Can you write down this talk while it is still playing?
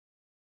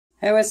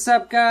Hey, what's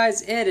up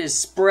guys? It is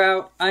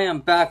Sprout. I am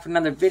back for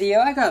another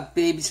video. I got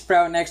baby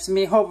Sprout next to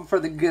me, hoping for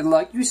the good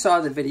luck. You saw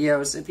the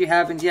videos. If you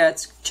haven't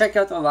yet, check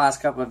out the last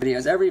couple of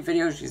videos. Every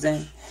video she's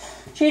in,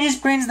 she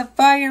just brings the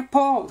fire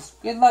pulls.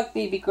 Good luck,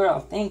 baby girl.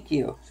 Thank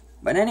you.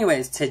 But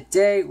anyways,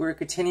 today we're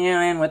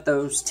continuing with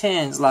those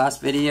tins. Last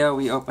video,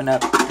 we opened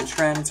up the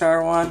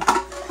Tyranitar one.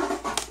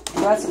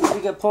 We got some pretty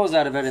good pulls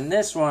out of it. In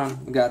this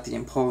one, we got the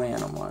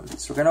Empoleon one.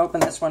 So we're going to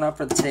open this one up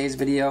for today's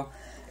video.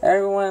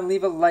 Everyone,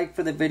 leave a like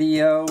for the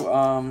video.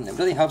 It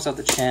really helps out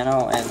the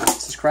channel, and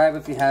subscribe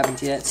if you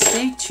haven't yet.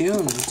 Stay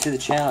tuned to the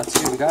channel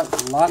too. We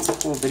got lots of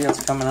cool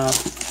videos coming up.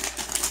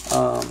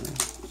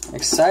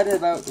 Excited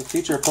about the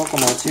future of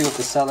Pokemon too, with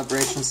the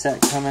celebration set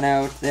coming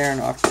out there in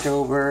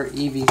October.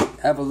 Eevee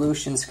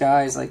Evolution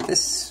Skies, like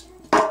this.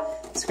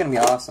 It's gonna be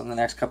awesome the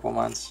next couple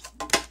months.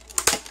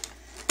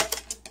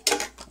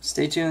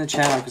 Stay tuned to the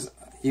channel because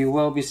you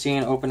will be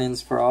seeing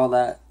openings for all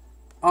that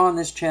on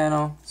this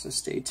channel. So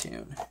stay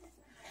tuned.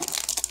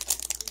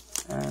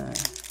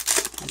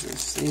 These are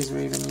sleeves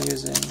we're even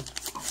using.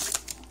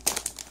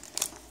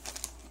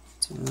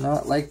 Do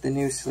not like the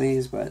new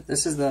sleeves, but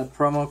this is the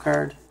promo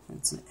card.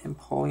 It's an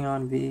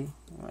Empoleon V. You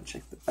want to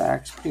check the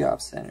back. It's pretty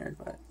off-centered,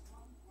 but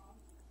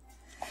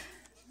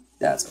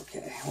that's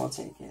okay. We'll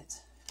take it.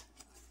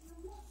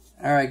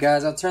 Alright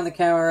guys, I'll turn the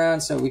camera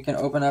around so we can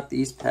open up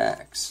these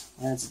packs.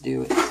 Let's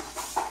do it.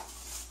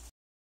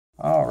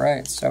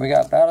 Alright, so we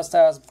got Battle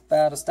Styles,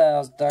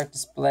 Dark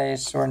Display,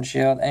 Sword and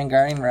Shield, and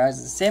Guardian Rise.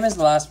 The same as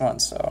the last one,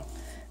 so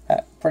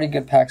pretty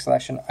good pack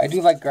selection. I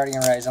do like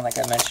Guardian Rise, and like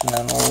I mentioned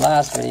in the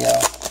last video,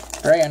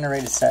 very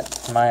underrated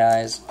set in my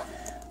eyes.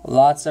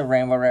 Lots of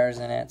rainbow rares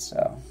in it,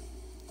 so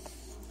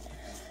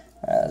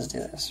let's do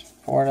this.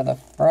 4 to the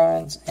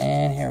front,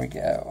 and here we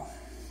go.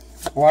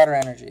 Water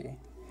Energy.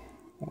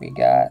 We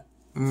got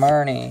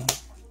Murny,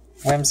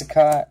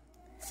 Whimsicott,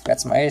 got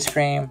some Ice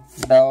Cream,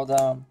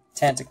 Beldum,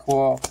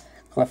 Tentacool,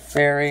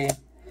 Clefairy,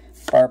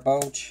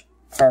 Barboach,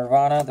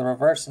 Carvana, the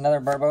reverse,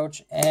 another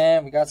Barboach,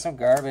 and we got some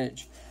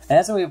garbage. And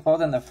that's what we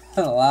pulled in the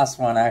last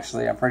one,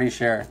 actually, I'm pretty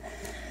sure.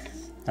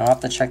 I'll have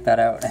to check that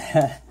out.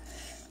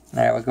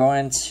 Alright, we're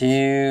going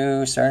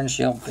to Sword and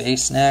Shield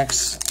base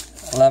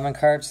next. 11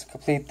 cards to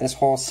complete this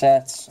whole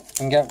set.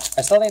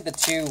 I still think the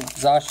 2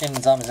 Zacian and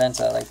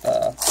Zamazenta, like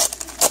I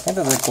think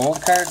they're the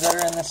gold cards that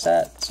are in this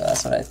set. So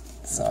that's what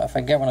so if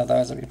I get one of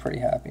those, I'll be pretty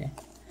happy.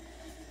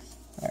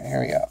 Alright,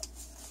 here we go.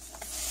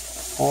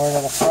 4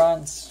 to the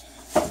front.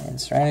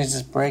 And Serenity's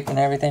just breaking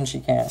everything she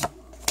can.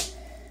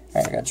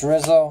 Alright, we got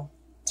Drizzle,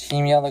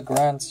 Team Yellow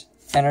Grunt,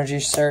 Energy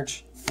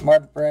Search,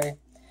 Mudbray.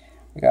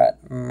 We got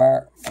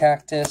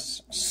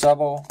Cactus,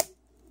 Subble,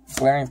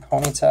 Glaring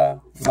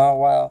Ponyta,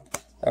 Mawile.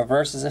 The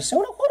reverse is a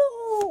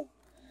Sudowoodo.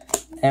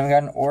 And we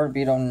got an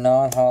Orbeetle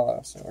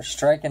non-hollow. So we're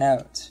striking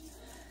out.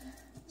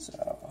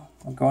 So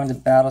we're going to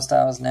Battle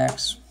Styles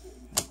next.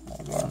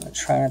 We'll go on the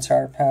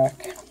Tyranitar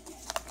pack.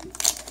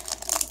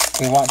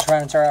 We want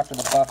Tyranitar after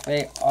the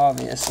buffet,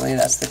 obviously.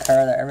 That's the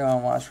card that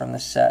everyone wants from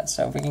this set.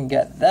 So if we can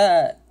get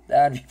that,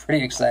 that'd be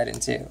pretty exciting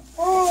too.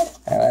 Alright,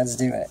 let's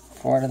do it.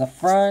 4 to the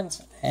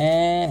front,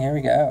 and here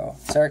we go.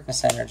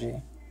 Darkness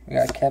Energy. We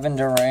got Kevin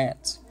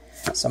Durant,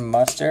 some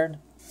Mustard,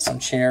 some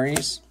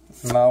Cherries,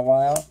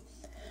 Mawile,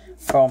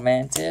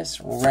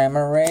 Fomantis,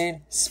 Remoraid,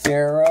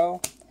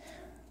 Spearow,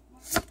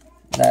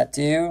 that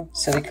dude,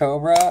 Silly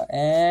Cobra,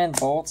 and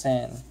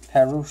Bolton.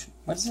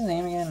 What's his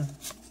name again?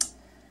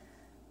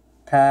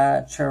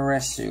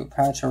 Pachirisu.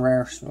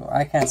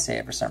 I can't say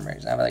it for some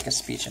reason. I have like a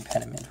speech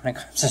impediment when it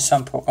comes to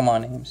some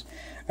Pokemon names.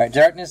 Alright,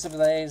 Darkness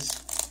Ablaze.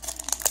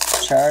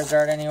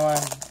 Charizard, anyone?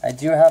 I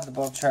do have the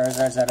both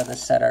Charizards out of the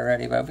set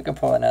already, but if we could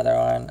pull another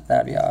one,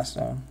 that'd be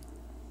awesome.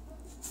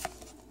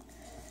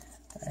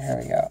 Right, here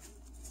we go.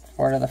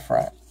 4 to the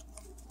front.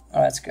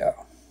 Let's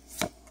go.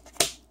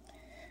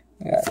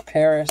 We got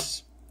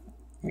Pierce.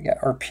 We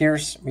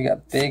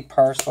got Big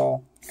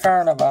Parcel,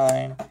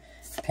 Carnivine,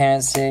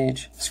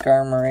 Pansage,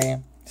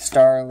 Skarmory,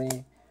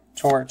 Starly,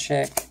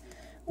 Torchic,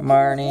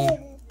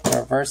 Marnie, the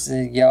reverse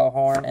is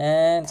Yellowhorn,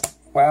 and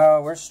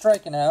wow, we're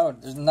striking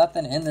out. There's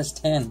nothing in this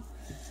tin.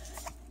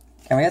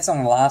 Can we get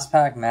some last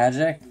pack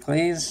magic,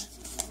 please?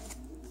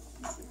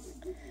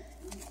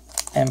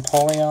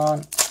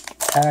 Empoleon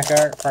pack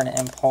art for an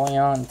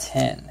Empoleon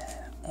tin.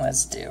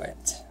 Let's do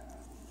it.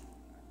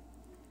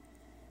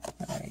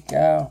 There we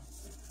go.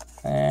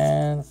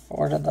 And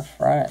 4 to the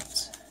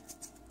front.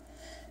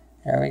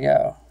 Here we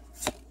go.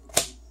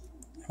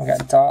 We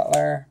got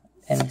Dottler,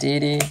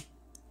 Indeedee,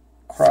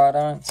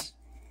 Crawdont,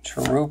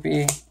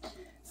 Cherupi,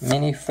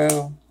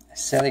 Minifu,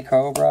 Silly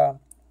Cobra,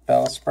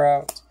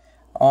 Bellsprout,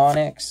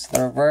 Onyx,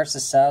 the reverse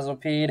is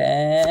Sazzlepede,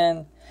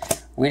 and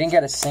we didn't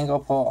get a single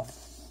pull.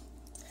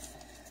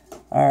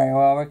 Alright,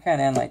 well, we're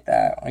kind of in like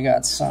that. We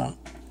got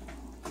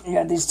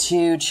these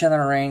 2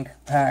 Chillin' Rank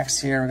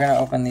packs here. We're going to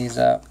open these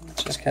up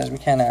just because we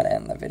cannot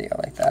end the video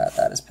like that.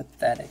 That is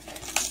pathetic.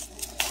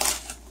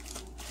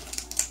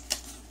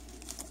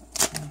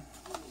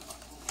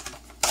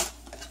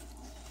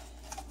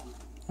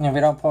 And if we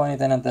don't pull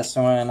anything at this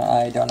one,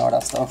 I don't know what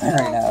else to open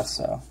right now,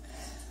 so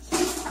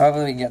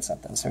Hopefully we can get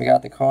something. So we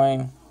got the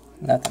coin,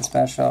 nothing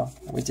special.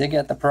 We did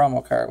get the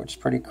promo card, which is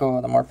pretty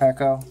cool, the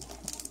Morpeko.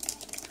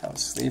 Got a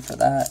sleeve for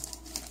that.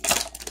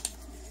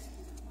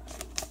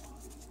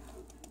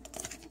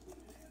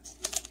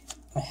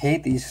 I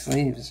hate these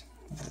sleeves.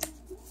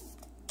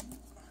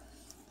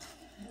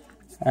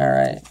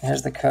 Alright,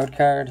 here's the code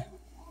card.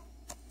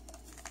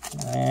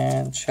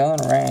 And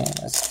Chillin' Rain,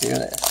 let's do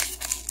this.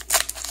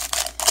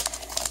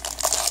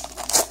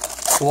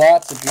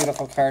 Lots of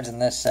beautiful cards in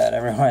this set.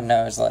 Everyone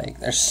knows, like,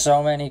 there's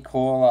so many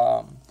cool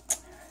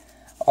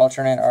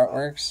alternate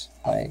artworks.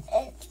 Like,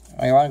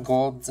 we want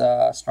gold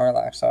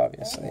Snorlax,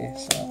 obviously.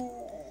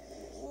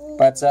 So,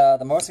 but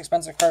the most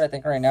expensive card I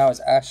think right now is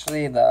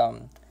actually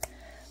the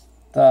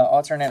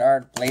alternate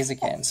art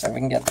Blaziken. So if we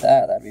can get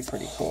that, that'd be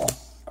pretty cool.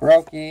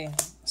 Grookey,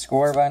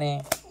 Score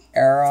Bunny,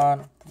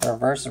 Aeron,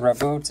 Reverse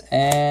Reboot,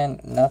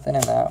 and nothing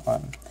in that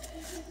one.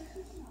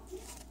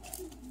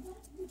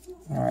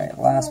 Alright,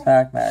 last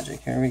pack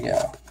magic. Here we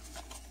go.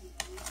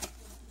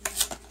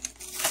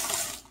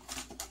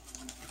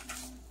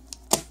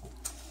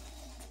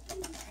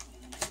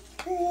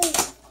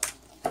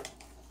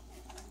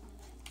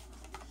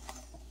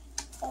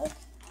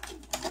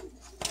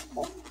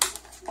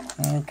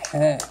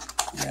 Okay,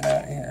 get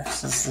out of here.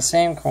 So it's the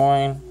same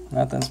coin,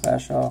 nothing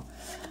special.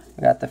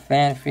 We got the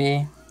fan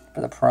fee for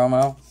the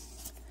promo,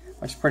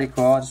 which is pretty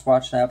cool. I just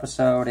watched an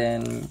episode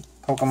in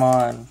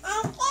Pokemon.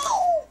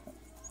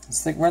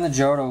 It's like we're in the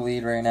Johto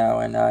lead right now,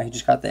 and he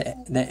just got the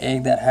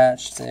egg that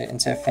hatched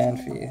into a fan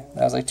fee.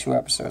 That was like 2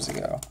 episodes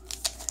ago.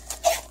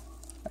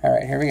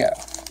 Alright, here we go.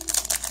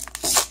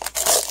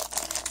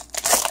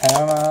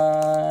 Come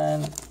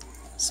on.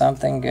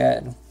 Something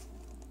good.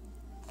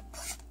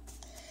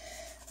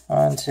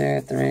 1,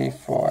 2, 3,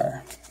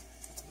 4.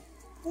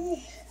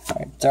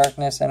 Alright,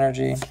 Darkness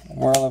Energy,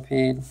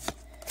 Whirlipede.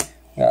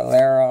 We got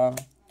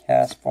Lairon,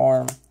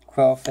 Castform,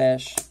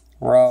 Quillfish,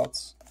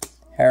 Ralts,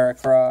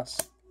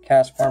 Heracross,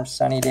 Castform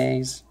Sunny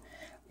Days,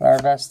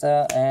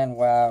 Larvesta, and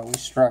wow, we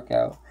struck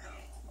out.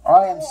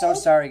 I am so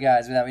sorry,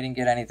 guys, that we didn't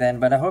get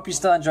anything, but I hope you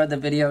still enjoyed the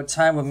video.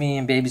 Time with me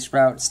and Baby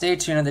Sprout. Stay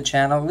tuned to the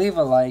channel, leave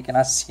a like, and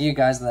I'll see you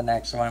guys in the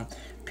next one.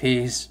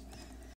 Peace.